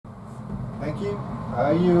Thank you.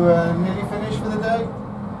 Are you nearly finished for the day?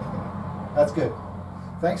 That's good.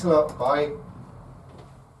 Thanks a lot. Bye.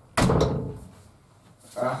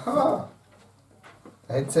 Aha!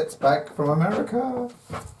 The headset's back from America.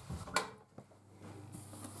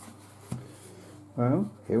 Well,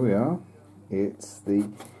 here we are. It's the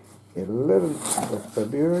 11th of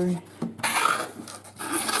February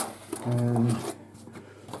and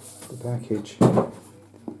the package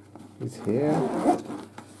is here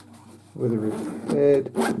with a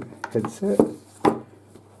repaired headset.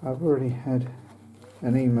 I've already had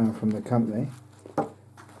an email from the company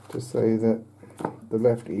to say that the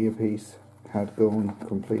left earpiece had gone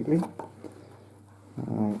completely.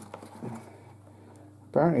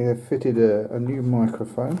 Apparently they've fitted a new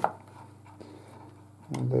microphone,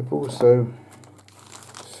 and they've also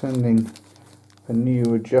sending a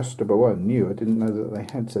new adjustable, well new, I didn't know that they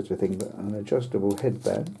had such a thing, but an adjustable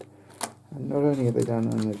headband. And not only have they done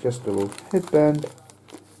an adjustable headband,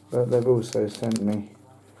 but they've also sent me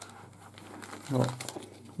not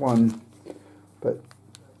one but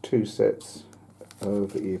two sets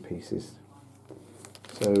of earpieces.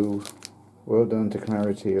 So well done to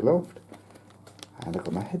Clarity Aloft, and I've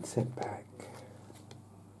got my headset back.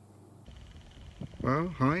 Well,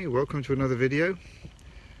 hi, welcome to another video.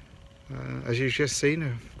 As you've just seen,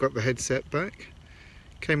 I've got the headset back.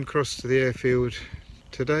 Came across to the airfield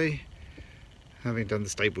today, having done the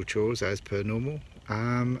stable chores as per normal,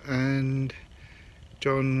 and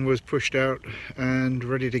John was pushed out and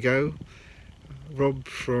ready to go. Rob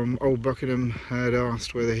from Old Buckingham had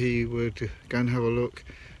asked whether he would go and have a look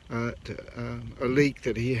at a leak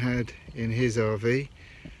that he had in his RV,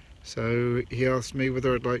 so he asked me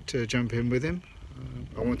whether I'd like to jump in with him.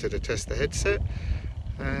 I wanted to test the headset,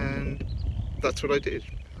 and that's what I did.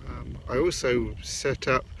 I also set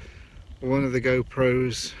up one of the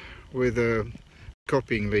GoPros with a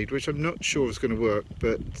copying lead, which I'm not sure is going to work,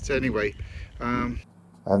 but anyway. I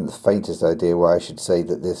haven't the faintest idea why I should say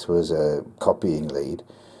that this was a copying lead.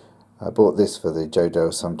 I bought this for the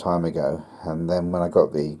Jodo some time ago, and then when I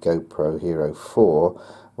got the GoPro Hero 4,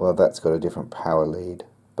 well, that's got a different power lead,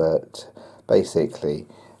 but basically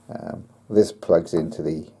this plugs into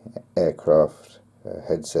the aircraft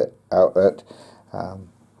headset outlet.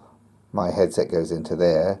 My headset goes into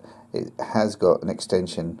there. It has got an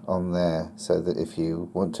extension on there so that if you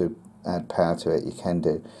want to add power to it, you can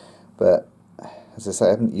do, but as I say, I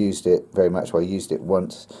haven't used it very much. Well, I used it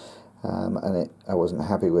once, and I wasn't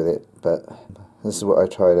happy with it, but this is what I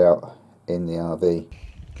tried out in the RV.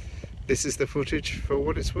 This is the footage for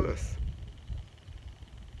what it's worth.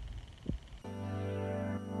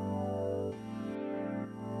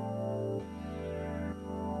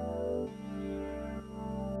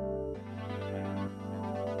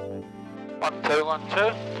 One, two, 1, 2.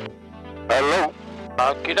 Hello.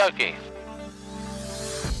 Okie dokie.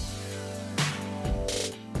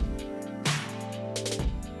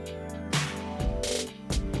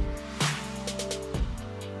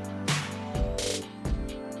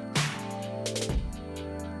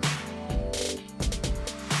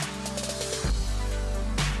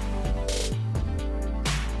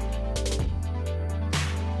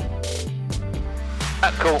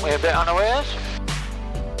 That caught me a bit unawares.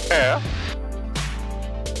 Yeah.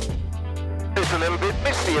 It's a little bit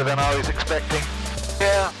mistier than I was expecting.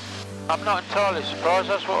 Yeah, I'm not entirely surprised.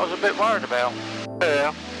 That's what I was a bit worried about.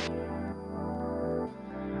 Yeah.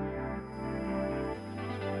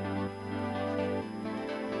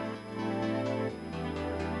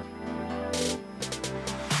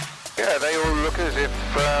 Yeah, they all look as if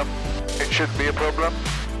it shouldn't be a problem.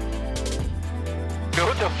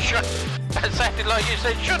 Good, I'm sure. That sounded like you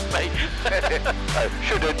said should be. Oh,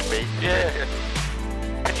 shouldn't be. Yeah.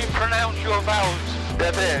 Can you pronounce your vowels?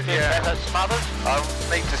 They're there, yeah. Better smothers? I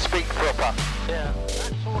need to speak proper. Yeah.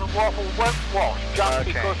 That sort of waffle won't wash just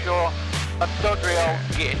because you're a doddery old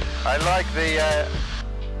git. I like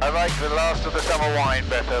the last of the summer wine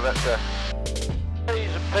better. That's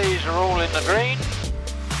P's and P's are all in the green.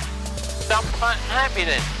 Dump fat and happy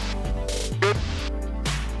then. Good.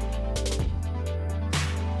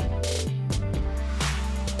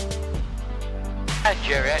 And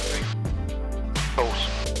geriatric, of course,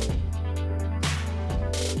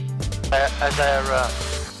 as our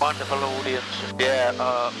wonderful audience. Yeah,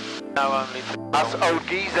 know only us old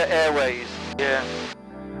geezer airways. Yeah.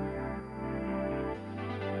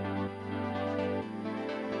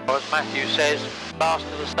 Or as Matthew says, last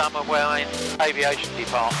of the summer wine aviation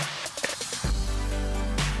department.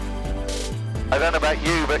 I don't know about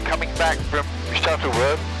you, but coming back from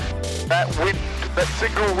Shuttleworth, that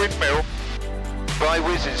single windmill by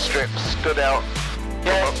Whizz's strip stood out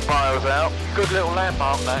Yeah. Miles out. Good little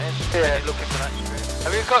landmark that is. Yeah. Looking for that street.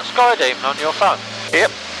 Have you got Sky Demon on your phone?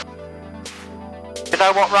 Yep. You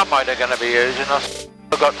know what runway they're going to be using? I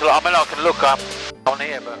forgot to look. I mean, I can look up on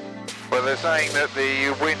here, but... Well, they're saying that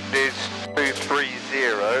the wind is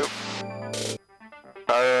 230.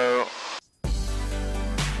 So...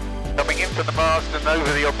 coming in from the mast and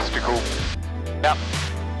over the obstacle. Yep.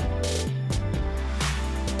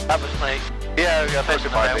 That was me. Yeah, I thought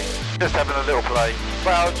it might be. Just having a little play.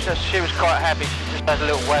 Well, she was quite happy. She just had a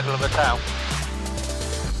little waggle of her tail.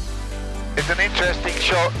 It's an interesting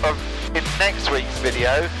shot of in next week's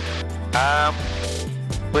video,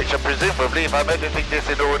 which presumably, if I'm editing this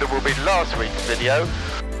in order, will be last week's video.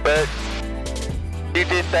 But you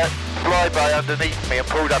did that flyby underneath me and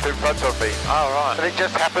pulled up in front of me. Oh, right. And it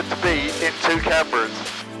just happened to be in two cameras.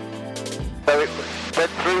 So it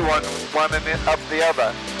went through one and then up the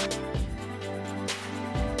other.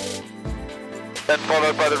 Then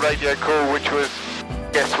followed by the radio call, which was,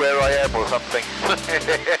 guess where I am or something.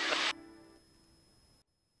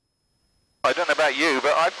 I don't know about you,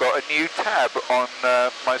 but I've got a new tab on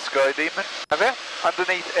my Sky Demon. Have you?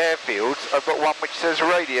 Underneath airfields, I've got one which says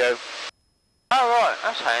radio. Oh, right,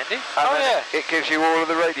 that's handy. And oh, yeah. It gives you all of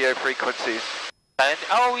the radio frequencies.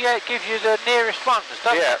 Oh, yeah, it gives you the nearest ones,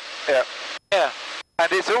 doesn't it? Yeah. Yeah.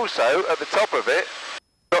 And it's also, at the top of it,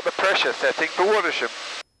 got the pressure setting for Watersham.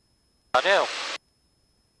 I know.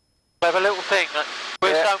 We have a little thing that we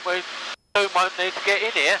soon won't need to get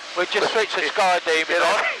in here. We just switch the Sky Demon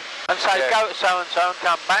on and say go to so-and-so and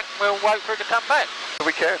come back, and we'll wait for it to come back.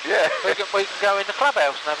 We can, yeah. We can go in the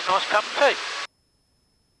clubhouse and have a nice cup of tea.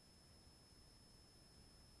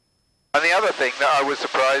 And the other thing that I was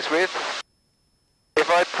surprised with, if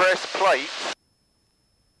I press plate,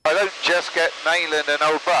 I don't just get Nayland and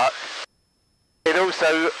Old Buck, it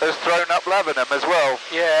also has thrown up Lavenham as well.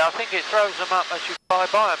 Yeah, I think it throws them up as you fly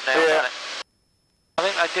by them now, doesn't it? I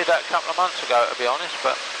think they did that a couple of months ago, to be honest,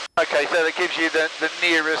 but... Okay, so that gives you the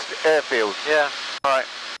nearest airfield. Yeah. Right.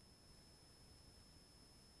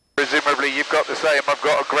 Presumably you've got the same, I've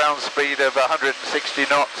got a ground speed of 160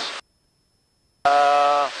 knots.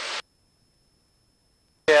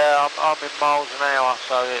 Yeah, I'm in miles an hour,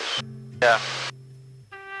 so it's... Yeah.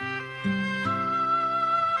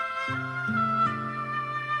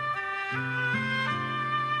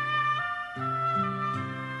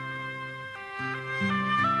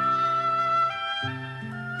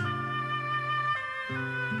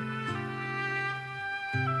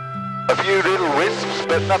 A few little wisps,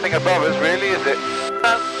 but nothing above us really, is it?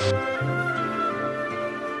 No.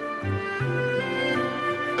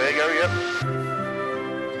 There you go, yep.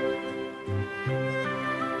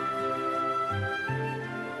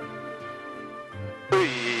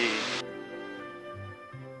 Whee.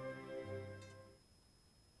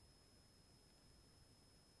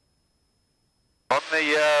 On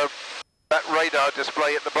the that radar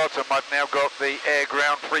display at the bottom, I've now got the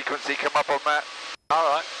air-ground frequency come up on that.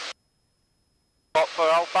 All right. What, for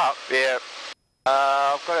Old Buck? Yeah.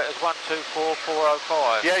 I've got it as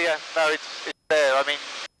 124,405. Yeah. No, it's there. I mean,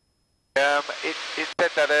 it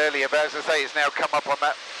said that earlier, but as I say, it's now come up on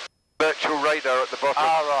that virtual radar at the bottom.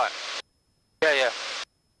 Ah, right. Yeah.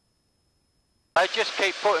 They just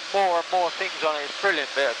keep putting more and more things on it. It's a brilliant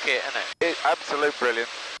bit of kit, isn't it? It's absolute brilliant.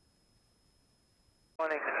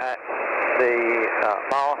 Pointing at the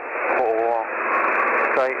mast for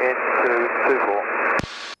straight into 24.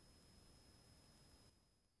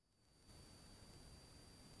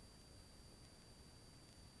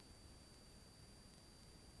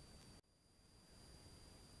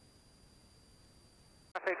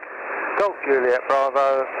 Traffic, Golf Juliet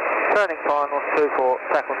Bravo, turning final 24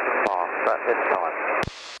 seconds and mast at this time.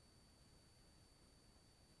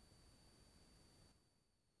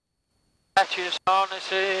 Hatches,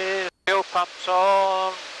 harnesses, fuel pumps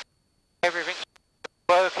on, everything's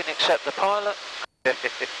working except the pilot.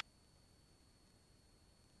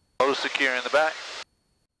 All secure in the back.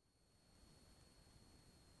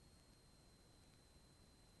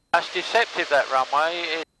 That's deceptive, that runway.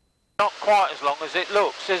 It's not quite as long as it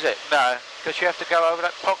looks, is it? No. Because you have to go over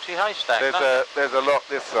that poxy haystack. There's a lot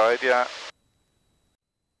this side, yeah.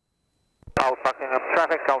 Old Buckingham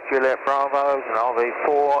traffic, Golf Juliet Bravos and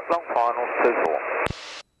RV4, long finals 24.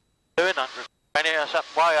 200. And it's up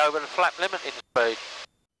way over the flap limiting speed.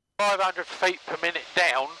 500 feet per minute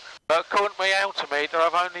down, but according to my altimeter,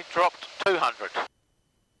 I've only dropped 200.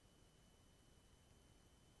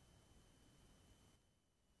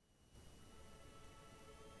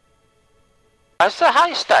 Has the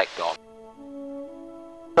haystack gone?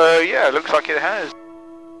 Yeah, looks like it has.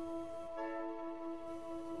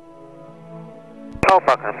 Hold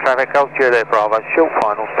Buckingham traffic, hold Juliet Bravo, short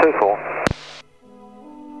finals 2-4.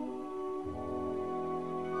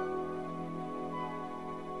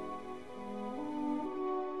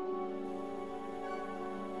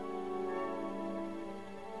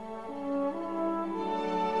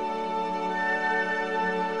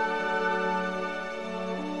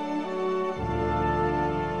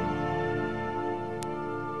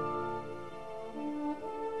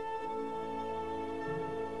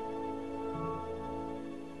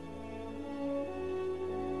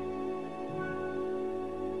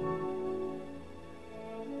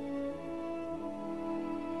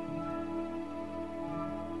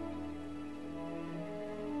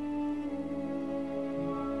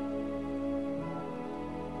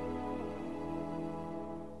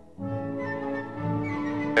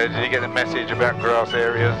 Did you get the message about grass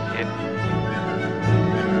areas? Yeah.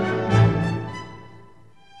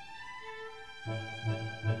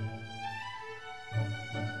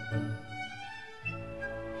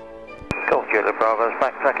 Golf Juliet Bravo's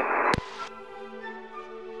backtracking.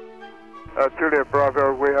 Juliet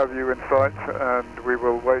Bravo, we have you in sight and we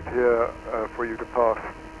will wait here for you to pass.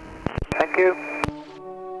 Thank you.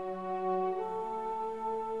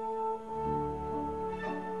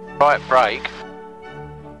 Right, brake.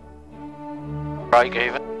 Brake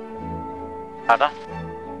even. Rudder.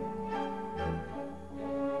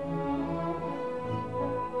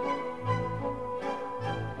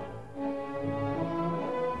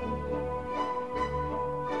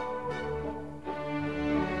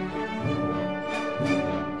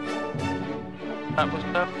 That was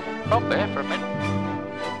Bob there for a minute.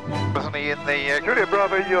 Wasn't he in the... Juliet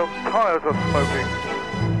Bravo, your tyres are smoking.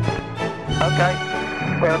 Okay.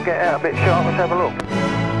 Well, get out a bit sharp, let's have a look.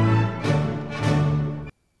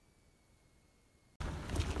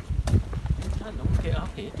 Get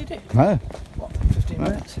up here, did it? No. What, 15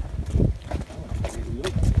 minutes?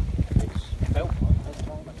 It's felt like no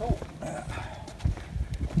time at all.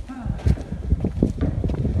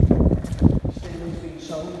 Still is being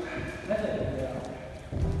sold.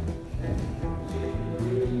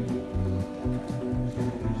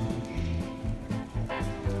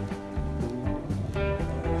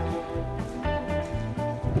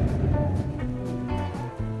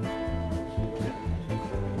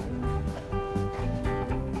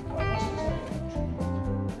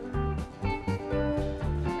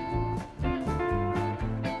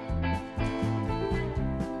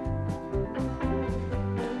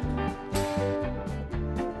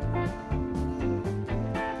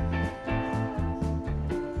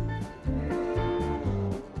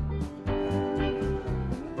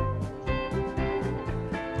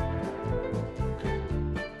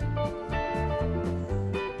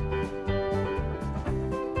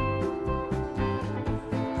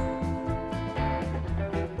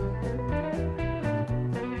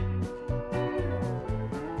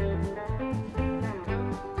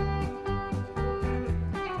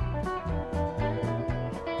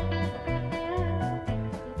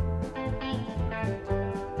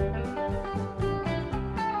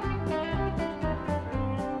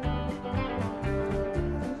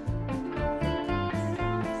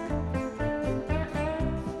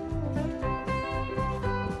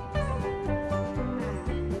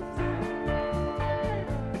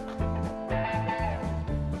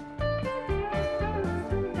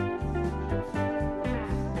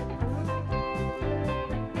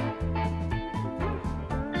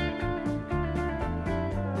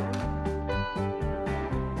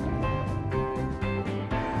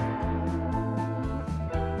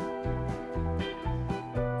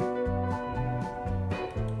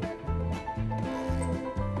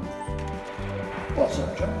 What's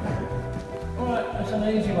up, John? Alright, that's an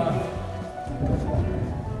easy one.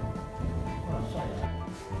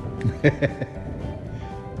 I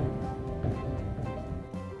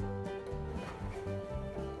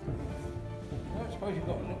suppose you've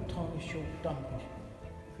got a little tiny short dumpage.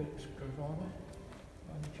 Phillips screwdriver.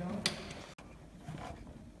 By any chance?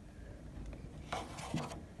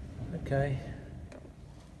 Okay.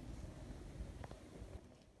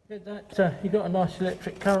 That, you've got a nice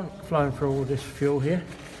electric current flowing through all this fuel here.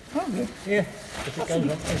 Oh, good. Yeah. If it goes on,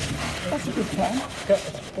 That's a good plan.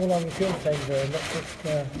 got all on the fuel tank, the electric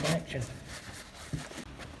connection.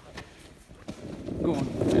 Go on.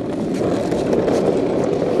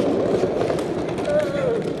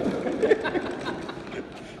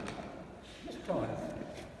 Let's try it.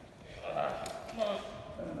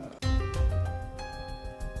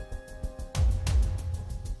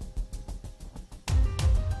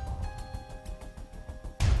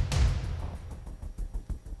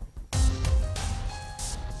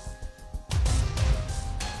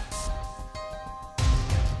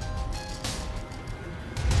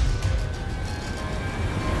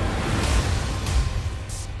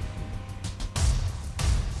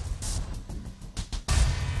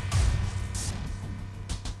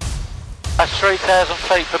 3,000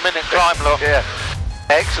 feet per minute climb lock. Yeah.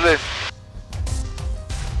 Excellent.